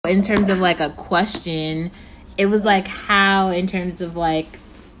in terms of like a question, it was like how in terms of like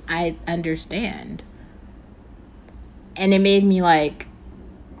I understand. And it made me like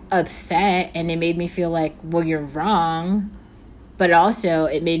upset, and it made me feel like, well, you're wrong. But also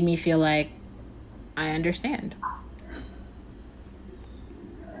it made me feel like I understand.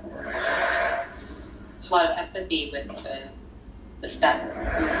 There's a lot of empathy with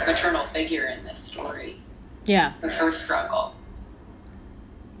that maternal figure in this story. Yeah. With her struggle.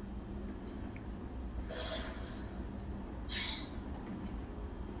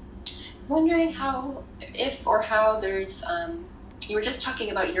 Wondering how there's you were just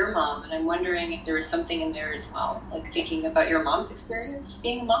talking about your mom, and I'm wondering if there was something in there as well, like thinking about your mom's experience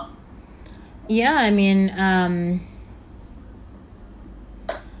being a mom. Yeah, I mean,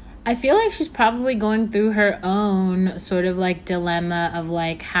 I feel like she's probably going through her own sort of like dilemma of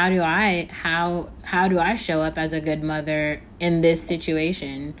like, how do I show up as a good mother in this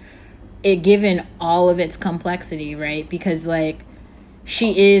situation, given all of its complexity, right? Because like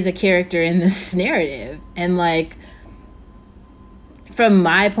she is a character in this narrative, and like from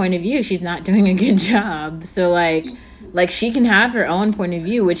my point of view, she's not doing a good job. So like she can have her own point of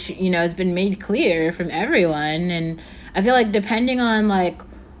view, which, you know, has been made clear from everyone. And I feel like depending on like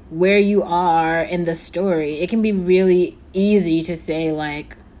where you are in the story, it can be really easy to say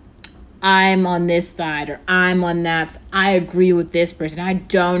like, I'm on this side or I'm on that. I agree with this person. I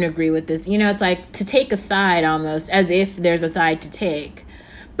don't agree with this. You know, it's like to take a side almost, as if there's a side to take.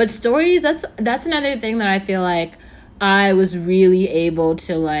 But stories, that's another thing that I feel like I was really able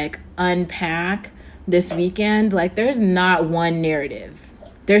to like unpack this weekend. Like there's not one narrative.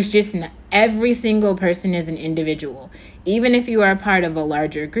 There's just every single person is an individual. Even if you are a part of a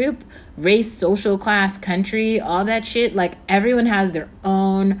larger group, race, social class, country, all that shit, like everyone has their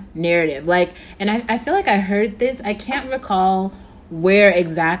own narrative. Like, and I feel like I heard this, I can't recall where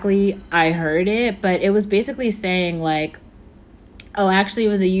exactly I heard it, but it was basically saying like, oh, actually it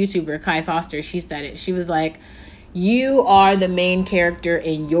was a YouTuber, Kai Foster, she said it. She was like, you are the main character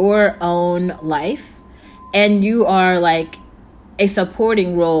in your own life, and you are like a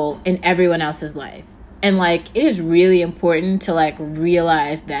supporting role in everyone else's life. And like it is really important to like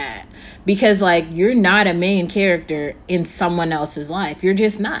realize that, because like you're not a main character in someone else's life. You're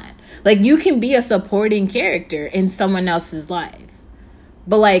just not. Like you can be a supporting character in someone else's life,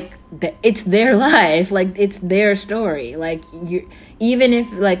 but like it's their life, like it's their story. Like you, even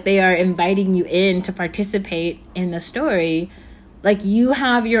if like they are inviting you in to participate in the story, like you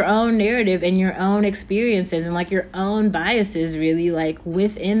have your own narrative and your own experiences and like your own biases really like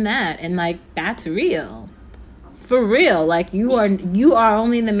within that, and like that's real. For real. Like you are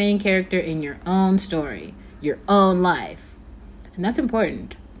only the main character in your own story, your own life. And that's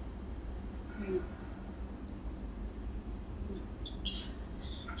important. Just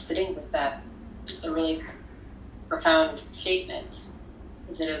sitting with that, it's a really profound statement.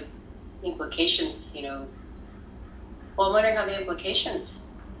 Is it a implications, you know? Well, I'm wondering how the implications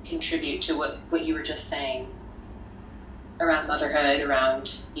contribute to what you were just saying around motherhood,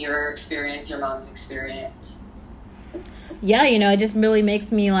 around your experience, your mom's experience. Yeah, you know, it just really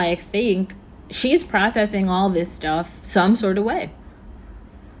makes me like think she's processing all this stuff some sort of way.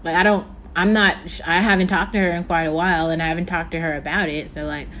 Like I haven't talked to her in quite a while, and I haven't talked to her about it. So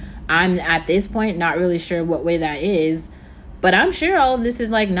like I'm at this point not really sure what way that is, but I'm sure all of this is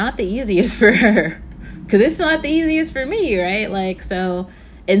like not the easiest for her. Because it's not the easiest for me, right? Like, so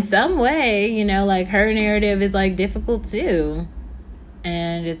in some way, you know, like her narrative is like difficult too.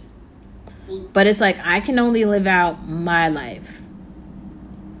 And but it's like, I can only live out my life.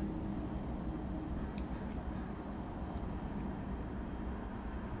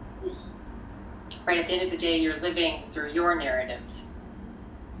 Right, at the end of the day, you're living through your narrative.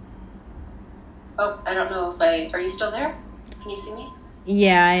 Oh, I don't know are you still there? Can you see me?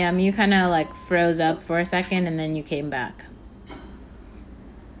 Yeah, I am. You kind of like froze up for a second and then you came back.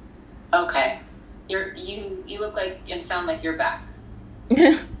 Okay. You look like and sound like you're back.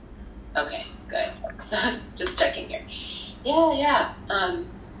 Okay, good. Just checking here. Yeah.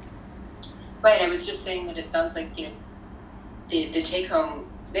 Right, I was just saying that it sounds like, you know, the take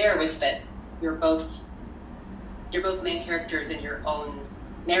home there was that you're both main characters in your own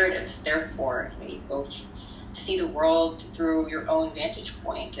narratives. Therefore, you know, you both see the world through your own vantage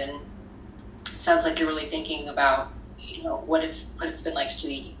point, and it sounds like you're really thinking about, you know, what it's been like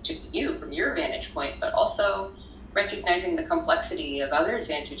to you from your vantage point, but also recognizing the complexity of others'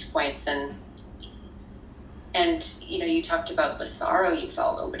 vantage points. And you know, you talked about the sorrow you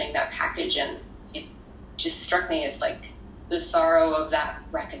felt opening that package, and it just struck me as like the sorrow of that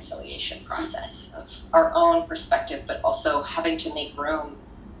reconciliation process of our own perspective, but also having to make room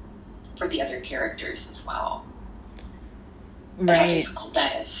for the other characters as well. Right. How difficult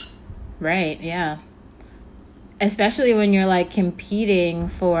that is. Right, yeah. Especially when you're, like, competing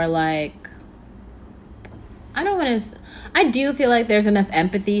for, like, I do feel like there's enough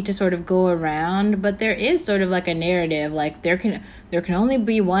empathy to sort of go around, but there is sort of like a narrative, like there can only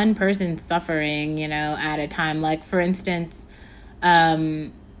be one person suffering, you know, at a time. Like, for instance,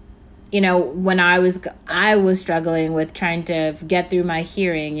 you know, when I was struggling with trying to get through my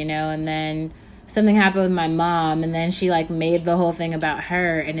hearing, you know, and then something happened with my mom, and then she, like, made the whole thing about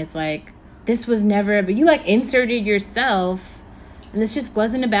her, and it's like, this was never, but you, like, inserted yourself, and this just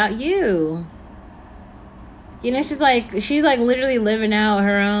wasn't about you. You know, she's like literally living out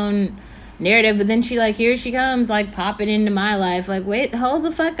her own narrative, but then here she comes, like, popping into my life, like, wait, hold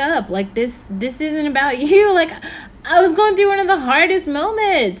the fuck up, like, this isn't about you. Like, I was going through one of the hardest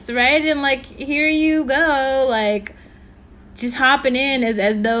moments, right? And, like, here you go, like, just hopping in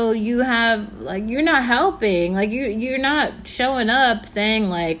as though you have, like, you're not helping, like, you're not showing up saying,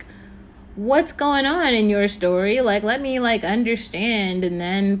 like, what's going on in your story, like, let me, like, understand and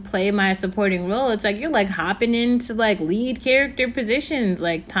then play my supporting role. It's like you're, like, hopping into, like, lead character positions,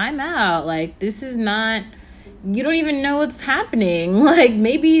 like, time out, like, this is not, you don't even know what's happening, like,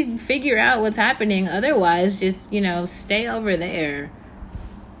 maybe figure out what's happening, otherwise just, you know, stay over there.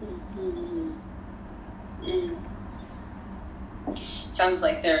 Sounds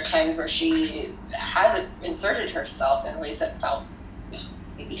like there are times where she hasn't inserted herself in ways that felt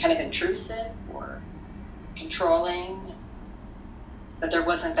maybe kind of intrusive or controlling, that there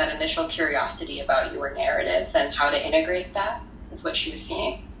wasn't that initial curiosity about your narrative and how to integrate that with what she was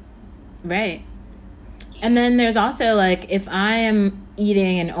seeing. Right. And then there's also, like, if I am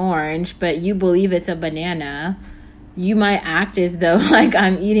eating an orange, but you believe it's a banana, you might act as though, like,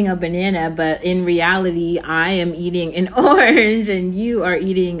 I'm eating a banana, but in reality, I am eating an orange and you are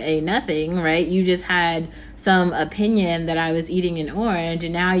eating a nothing, right? You just had some opinion that I was eating an orange,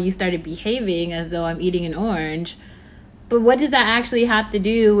 and now you started behaving as though I'm eating an orange. But what does that actually have to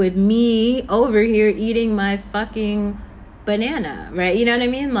do with me over here eating my fucking banana, right? You know what I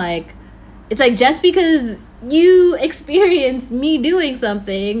mean? Like, it's like, just because you experience me doing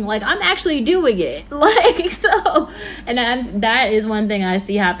something, like, I'm actually doing it, like, so, and that is one thing I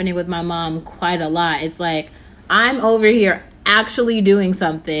see happening with my mom quite a lot. It's like, I'm over here actually doing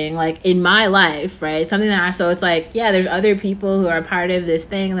something, like, in my life, right? Something that so it's like, yeah, there's other people who are part of this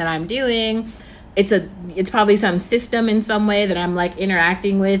thing that I'm doing. It's probably some system in some way that I'm, like,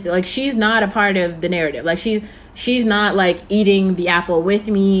 interacting with. Like, she's not a part of the narrative. Like, she's not, like, eating the apple with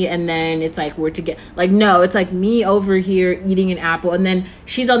me and then it's like we're together. Like, no, it's like me over here eating an apple and then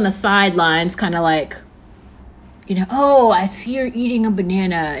she's on the sidelines kind of like, you know, oh, I see her eating a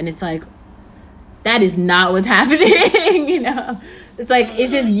banana, and it's like, that is not what's happening. You know, it's like,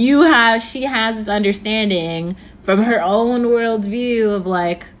 it's just she has this understanding from her own worldview of,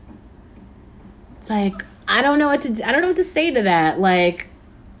 like, it's like, I don't know what to say to that, like.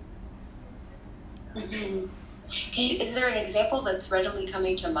 Mm-hmm. Is there an example that's readily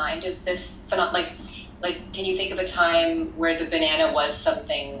coming to mind of this phenomenon? Like, can you think of a time where the banana was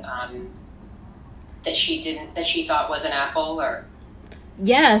something that she thought was an apple, or?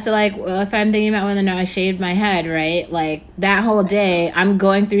 Yeah, so, like, if I'm thinking about when I shaved my head, right? Like, that whole day, I'm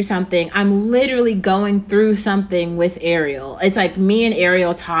going through something. I'm literally going through something with Ariel. It's like me and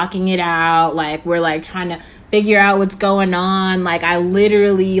Ariel talking it out. Like, we're, like, trying to figure out what's going on. Like, I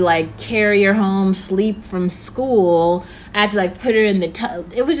literally, like, carry her home, sleep from school. I had to, like, put her in the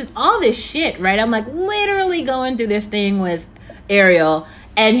tub. It was just all this shit, right? I'm, like, literally going through this thing with Ariel.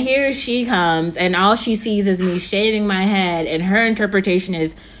 And here she comes, and all she sees is me shaving my head, and her interpretation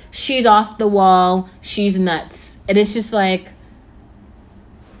is, she's off the wall, she's nuts. And it's just like,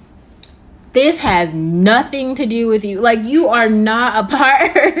 this has nothing to do with you. Like, you are not a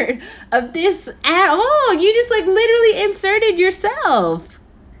part of this at all. You just, like, literally inserted yourself.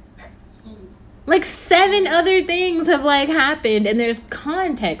 Like, 7 other things have, like, happened, and there's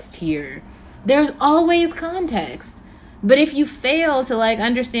context here. There's always context. But if you fail to, like,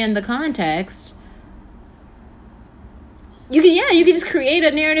 understand the context, you could just create a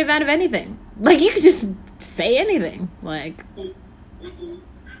narrative out of anything. Like, you could just say anything. Like, mm-hmm.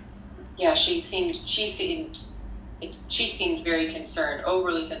 Yeah, she seemed very concerned,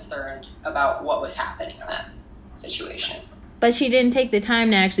 overly concerned about what was happening in that situation. But she didn't take the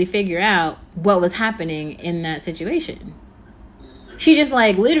time to actually figure out what was happening in that situation. She just,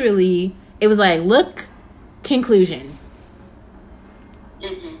 like, literally, it was like, look, conclusion.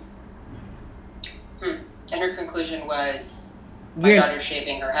 Mm-hmm. And her conclusion was, my daughter's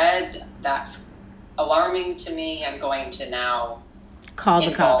shaving her head. That's alarming to me. I'm going to now call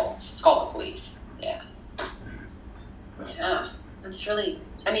the cops. Call the police. Yeah. Yeah. That's really,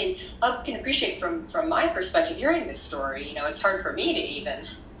 I mean, I can appreciate from my perspective hearing this story, you know, it's hard for me to even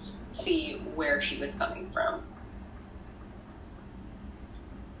see where she was coming from.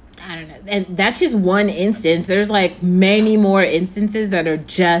 I don't know. And that's just one instance. There's like many more instances that are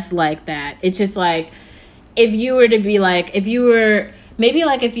just like that. It's just like, if you were to be like, if you were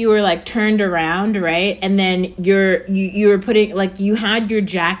like turned around, right? And then you were putting, like, you had your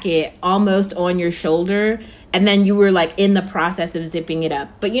jacket almost on your shoulder, and then you were like in the process of zipping it up.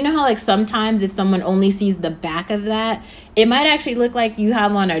 But you know how like sometimes if someone only sees the back of that, it might actually look like you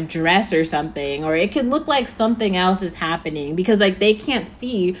have on a dress or something, or it could look like something else is happening, because like they can't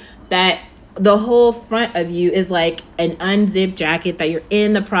see that the whole front of you is like an unzipped jacket that you're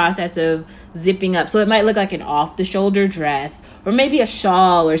in the process of zipping up. So it might look like an off the shoulder dress, or maybe a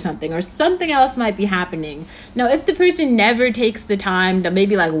shawl or something else might be happening. Now, if the person never takes the time to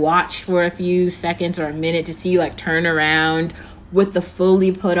maybe like watch for a few seconds or a minute to see you like turn around with the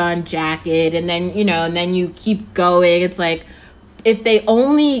fully put on jacket, and then, you know, and then you keep going, it's like, if they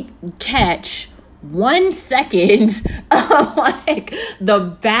only catch 1 second of like the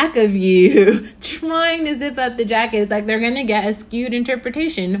back of you trying to zip up the jacket, it's like they're gonna get a skewed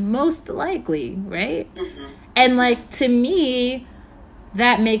interpretation, most likely, right? Mm-hmm. And like, to me,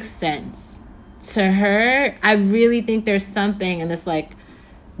 that makes sense. To her, I really think there's something in this, like,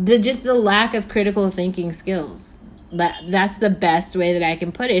 the lack of critical thinking skills. That's the best way that I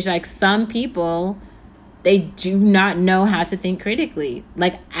can put it. It's like, some people, they do not know how to think critically,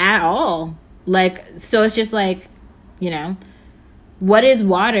 like, at all. Like, so it's just like, you know, what is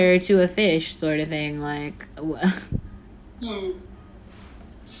water to a fish, sort of thing. Like,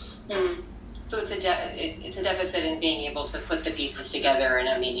 So it's a deficit in being able to put the pieces together in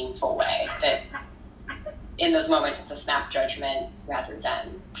a meaningful way. That in those moments, it's a snap judgment rather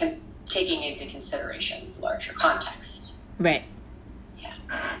than taking into consideration the larger context. Right. Yeah.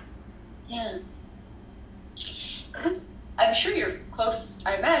 Yeah. I'm sure you're close.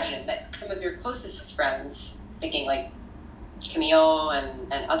 I imagine that some of your closest friends, thinking like Camille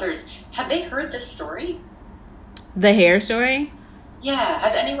and others, have they heard this story? The hair story? Yeah.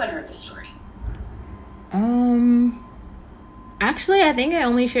 Has anyone heard this story? Actually, I think I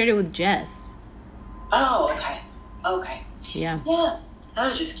only shared it with Jess. Oh, okay. Okay. Yeah. Yeah. I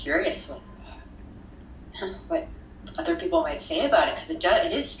was just curious what other people might say about it, because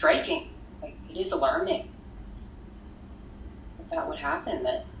it is striking. Like, it is alarming. That would happen,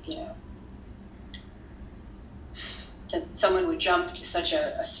 that, you know, that someone would jump to such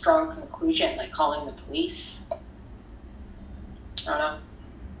a strong conclusion, like calling the police. I don't know.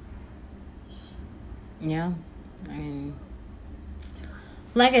 Yeah. I mean,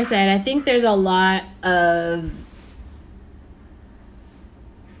 like I said, I think there's a lot of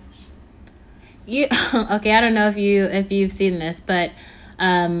okay, I don't know if you've seen this, but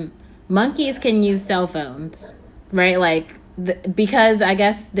monkeys can use cell phones, right? Like, because I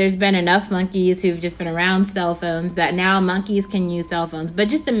guess there's been enough monkeys who've just been around cell phones that now monkeys can use cell phones. But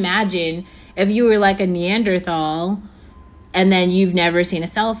just imagine if you were like a Neanderthal and then you've never seen a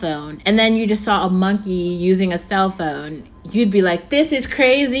cell phone, and then you just saw a monkey using a cell phone. You'd be like, this is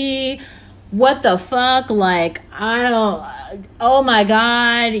crazy. What the fuck? Like, oh my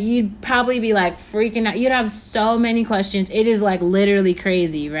God. You'd probably be like freaking out. You'd have so many questions. It is like literally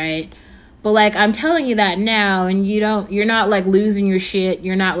crazy, right? But like, I'm telling you that now, and you're not like losing your shit.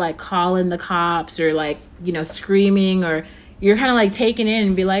 You're not like calling the cops or like, you know, screaming, or you're kind of like taking it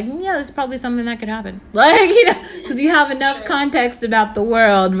and be like, yeah, this is probably something that could happen. Like, you know, because you have enough context about the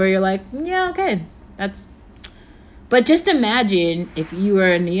world where you're like, yeah, okay, but just imagine if you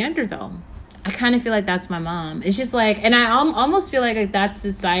were a Neanderthal. I kind of feel like that's my mom. It's just like, and I almost feel like that's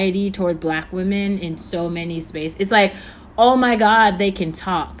society toward Black women in so many spaces. It's like, oh my God, they can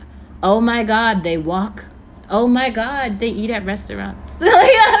talk. Oh my God, they walk. Oh my God, they eat at restaurants. Like,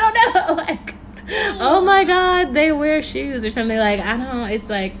 I don't know. Like, oh my God, they wear shoes or something. Like, I don't know. It's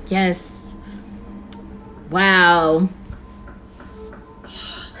like, yes. Wow.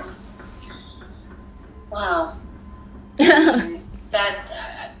 Wow.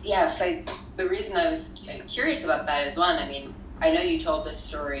 Yes, the reason I was curious about that is, one, I mean, I know you told this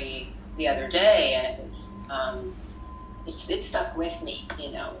story the other day, and it was, it stuck with me,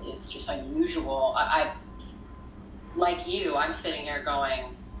 you know. It's just unusual. I like you, I'm sitting here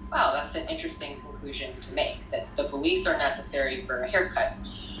going, wow, that's an interesting conclusion to make, that the police are necessary for a haircut.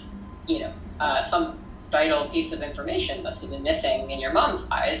 You know, some vital piece of information must have been missing in your mom's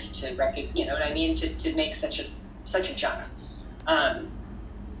eyes to you know what I mean, to make such a jump.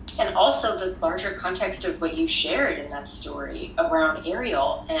 and also the larger context of what you shared in that story around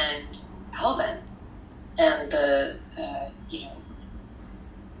Ariel and Alvin, and the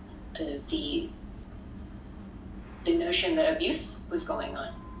notion that abuse was going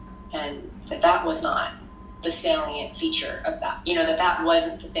on, and that was not the salient feature of that. That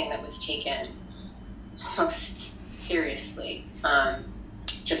wasn't the thing that was taken most seriously.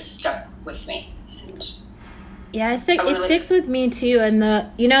 Just stuck with me. Yeah, it sticks with me too. And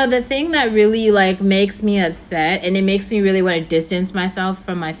the thing that really makes me upset, and it makes me really want to distance myself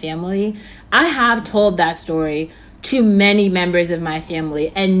from my family. I have told that story to many members of my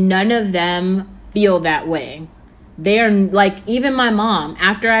family, and none of them feel that way. They're even my mom,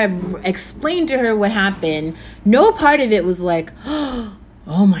 after I've explained to her what happened, no part of it was oh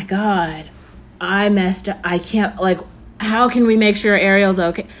my God, I messed up. I can't, how can we make sure Ariel's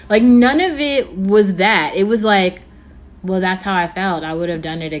okay? None of it was that. It was well, that's how I felt. I would have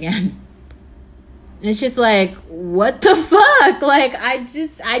done it again. And it's just what the fuck?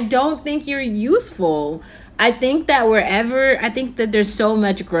 I don't think you're useful. I think that there's so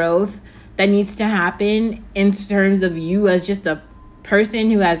much growth that needs to happen in terms of you as just a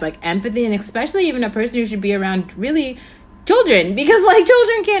person who has empathy, and especially even a person who should be around really children, because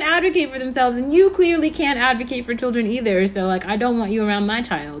children can't advocate for themselves, and you clearly can't advocate for children either. So I don't want you around my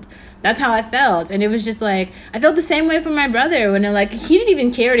child. That's how I felt. And it was just I felt the same way from my brother when he didn't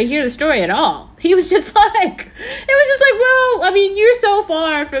even care to hear the story at all. He was just well, I mean, you're so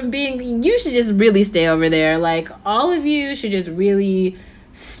far from you should just really stay over there. All of you should just really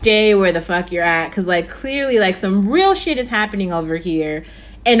stay where the fuck you're at, because clearly some real shit is happening over here,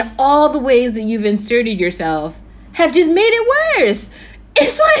 and all the ways that you've inserted yourself have just made it worse.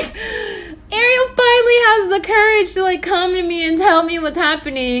 It's Ariel finally has the courage to come to me and tell me what's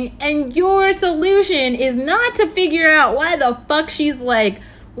happening, and your solution is not to figure out why the fuck she's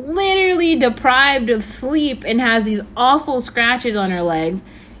literally deprived of sleep and has these awful scratches on her legs.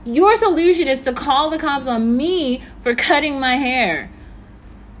 Your solution is to call the cops on me for cutting my hair.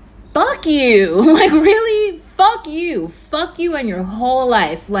 Fuck you. Really, fuck you. Fuck you and your whole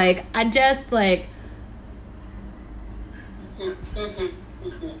life. I just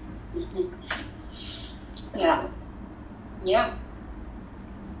Yeah.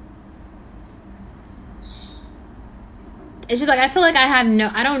 It's just I feel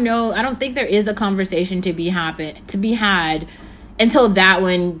I don't think there is a conversation to be had until that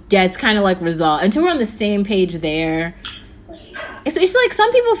one gets kind of resolved, until we're on the same page there. It's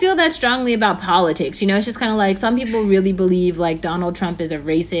some people feel that strongly about politics, it's just kind of some people really believe Donald Trump is a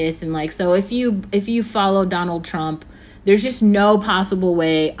racist, and so if you follow Donald Trump, there's just no possible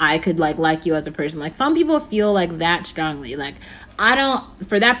way I could like you as a person. Some people feel that strongly. I don't,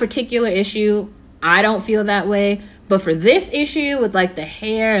 for that particular issue, I don't feel that way. But for this issue with the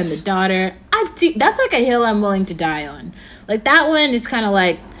hair and the daughter, I do. That's a hill I'm willing to die on. That one is kind of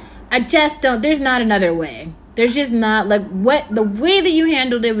I just don't, there's not another way. There's just not the way that you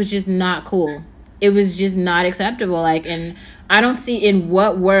handled it was just not cool. It was just not acceptable. And I don't see in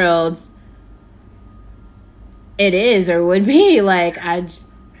what worlds it is or would be no.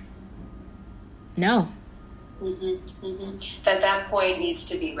 That point needs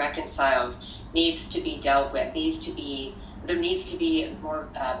to be reconciled, needs to be dealt with, there needs to be more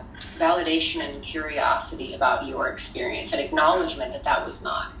validation and curiosity about your experience, and acknowledgement that was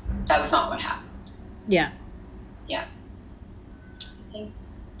not what happened. Yeah. I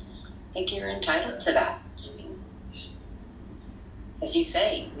think you're entitled to that. As you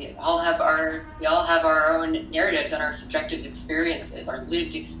say, we all have our own narratives and our subjective experiences, our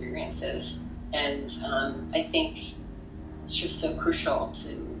lived experiences, and I think it's just so crucial to,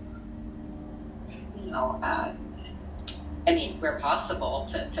 where possible,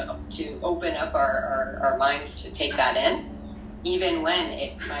 to open up our minds to take that in, even when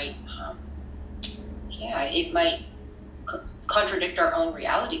it might, contradict our own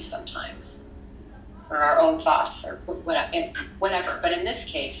realities sometimes, or our own thoughts, or whatever. But in this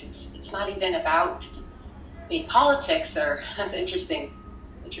case, it's not even about politics. Or that's an interesting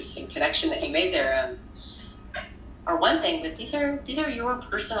connection that you made there. Are one thing, but these are your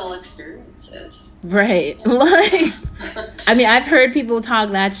personal experiences, right? I've heard people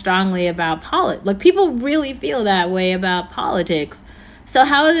talk that strongly about politics. People really feel that way about politics. So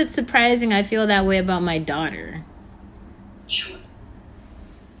how is it surprising I feel that way about my daughter? Sure.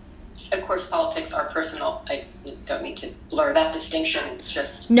 Of course, politics are personal. I don't need to blur that distinction. It's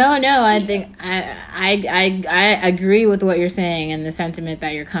just no. I think I agree with what you're saying and the sentiment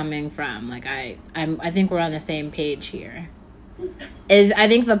that you're coming from. I think we're on the same page here. I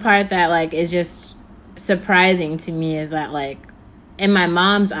think the part that is just surprising to me is that in my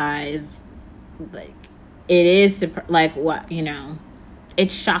mom's eyes, like, it is, like, what, you know,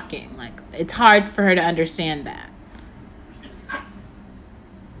 it's shocking. Like, it's hard for her to understand that.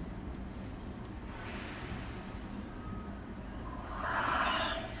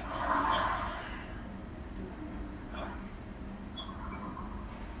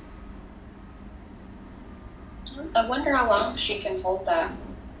 I wonder how long she can hold that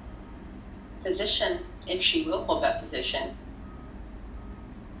position, if she will hold that position.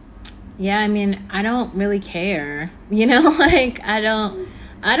 Yeah, I mean, I don't really care. You know, like, I don't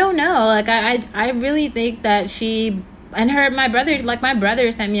know. Like, I really think that she and my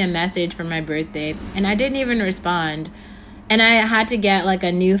brother sent me a message for my birthday, and I didn't even respond. And I had to get, like,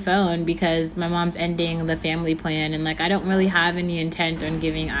 a new phone because my mom's ending the family plan. And, like, I don't really have any intent on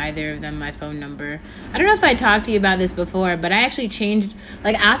giving either of them my phone number. I don't know if I talked to you about this before, but I actually changed,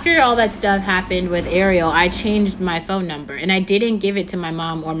 like, after all that stuff happened with Ariel, I changed my phone number. And I didn't give it to my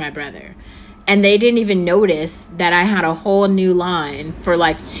mom or my brother. And they didn't even notice that I had a whole new line for,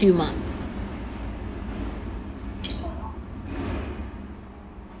 like, 2 months.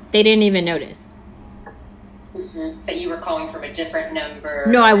 They didn't even notice. Mm-hmm. That you were calling from a different number.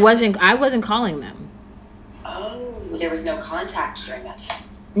 No, I wasn't calling them. Oh, there was no contact during that time.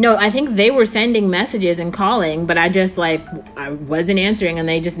 No, I think they were sending messages and calling, but I just, like, I wasn't answering, and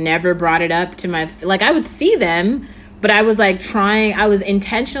they just never brought it up to my, like, I would see them, but I was, like, I was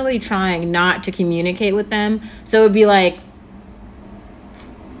intentionally trying not to communicate with them. So it would be like,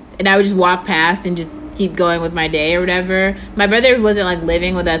 and I would just walk past and just keep going with my day or whatever. My brother wasn't, like,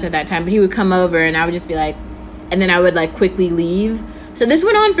 living with us at that time, but he would come over and I would just be like, and then I would, like, quickly leave. So this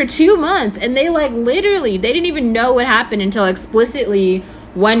went on for 2 months, and they, like, literally, they didn't even know what happened until explicitly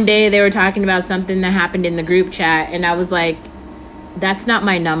one day they were talking about something that happened in the group chat, and I was like, that's not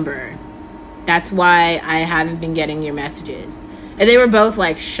my number. That's why I haven't been getting your messages. And they were both,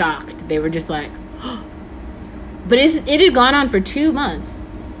 like, shocked. They were just like, oh. But it had gone on for 2 months.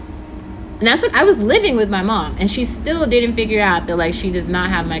 And that's when I was living with my mom, and she still didn't figure out that, like, she does not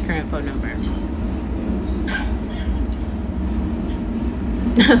have my current phone number.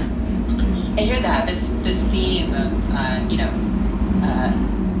 I hear that this theme of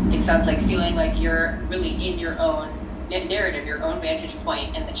it sounds like feeling like you're really in your own narrative, your own vantage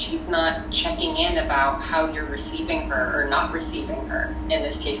point, and that she's not checking in about how you're receiving her or not receiving her. In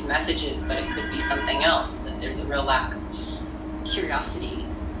this case, messages, but it could be something else. That there's a real lack of curiosity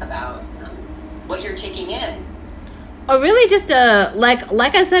about what you're taking in. Or really just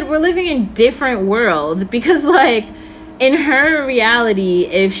like I said, we're living in different worlds, because, like, in her reality,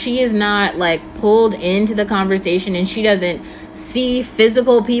 if she is not, like, pulled into the conversation and she doesn't see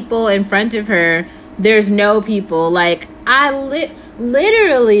physical people in front of her, there's no people. Like, I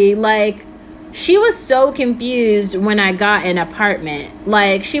literally, like, she was so confused when I got an apartment.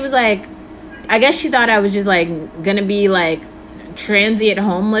 Like, she was like, I guess she thought I was just, like, gonna be, like, transient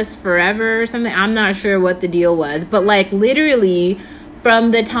homeless forever or something. I'm not sure what the deal was. But, like, literally, from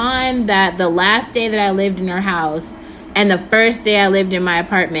the time that the last day that I lived in her house and the first day I lived in my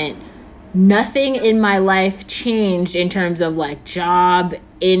apartment, nothing in my life changed in terms of, like, job,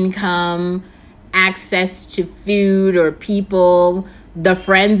 income, access to food or people, the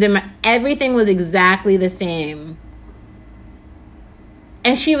friends in everything was exactly the same.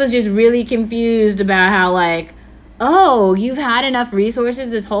 And she was just really confused about how, like, oh, you've had enough resources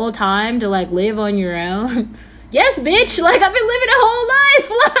this whole time to, like, live on your own? Yes, bitch. Like, I've been living a whole life.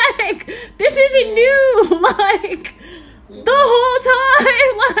 Like, this isn't new. Like, the whole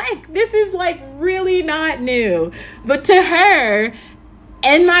time. Like, this is, like, really not new. But to her,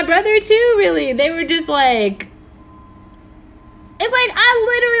 and my brother too, really, they were just like, it's like, I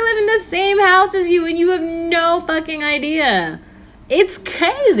literally live in the same house as you and you have no fucking idea. It's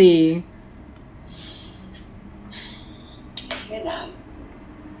crazy. I hear that.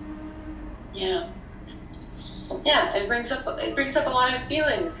 Yeah, it brings up a lot of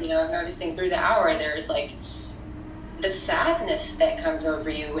feelings, you know. I'm noticing through the hour there's, like, the sadness that comes over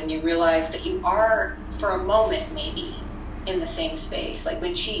you when you realize that you are, for a moment maybe, in the same space. Like,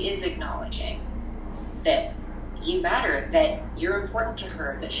 when she is acknowledging that you matter, that you're important to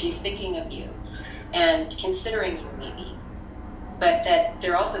her, that she's thinking of you and considering you maybe. But that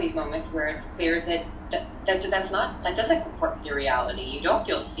there are also these moments where it's clear that that doesn't comport with your reality. You don't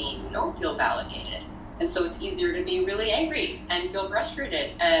feel seen, you don't feel validated. And so it's easier to be really angry and feel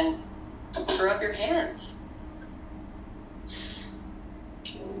frustrated and throw up your hands.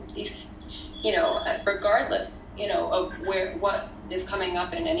 These, you know, regardless, you know, of what is coming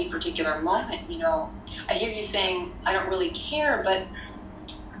up in any particular moment, you know, I hear you saying, I don't really care, but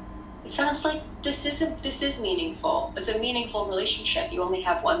it sounds like this is meaningful. It's a meaningful relationship. You only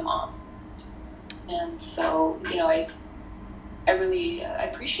have one mom. And so, I really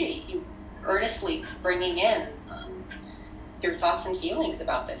appreciate you earnestly bringing in your thoughts and feelings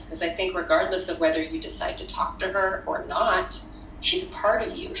about this, because I think regardless of whether you decide to talk to her or not, she's a part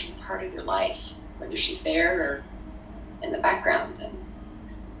of you. She's a part of your life, whether she's there or in the background. And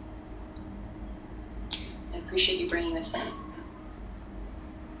I appreciate you bringing this in.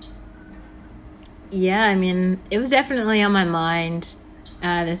 Yeah, I mean, it was definitely on my mind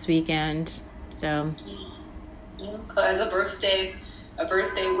this weekend. So, as a birthday would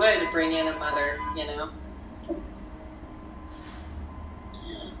bring in a mother,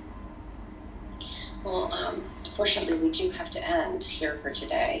 Well, unfortunately, we do have to end here for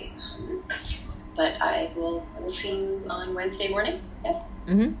today. But I will see you on Wednesday morning. Yes.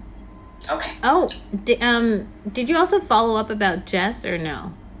 Mm-hmm. Okay. Oh, did you also follow up about Jess or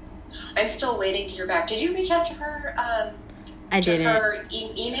no? I'm still waiting to hear back. Did you reach out to her? I didn't. Her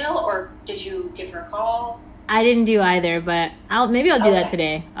email, or did you give her a call? I didn't do either, but I'll do that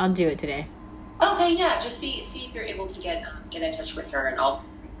today. I'll do it today. Okay, yeah. Just see if you're able to get in touch with her, and I'll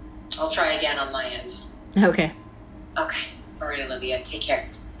try again on my end. Okay. Okay. All right, Olivia. Take care.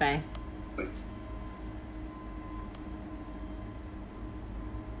 Bye.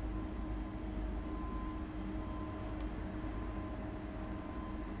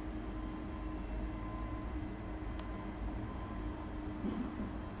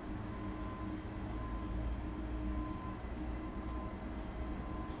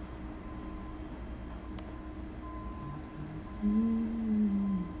 Mm-hmm.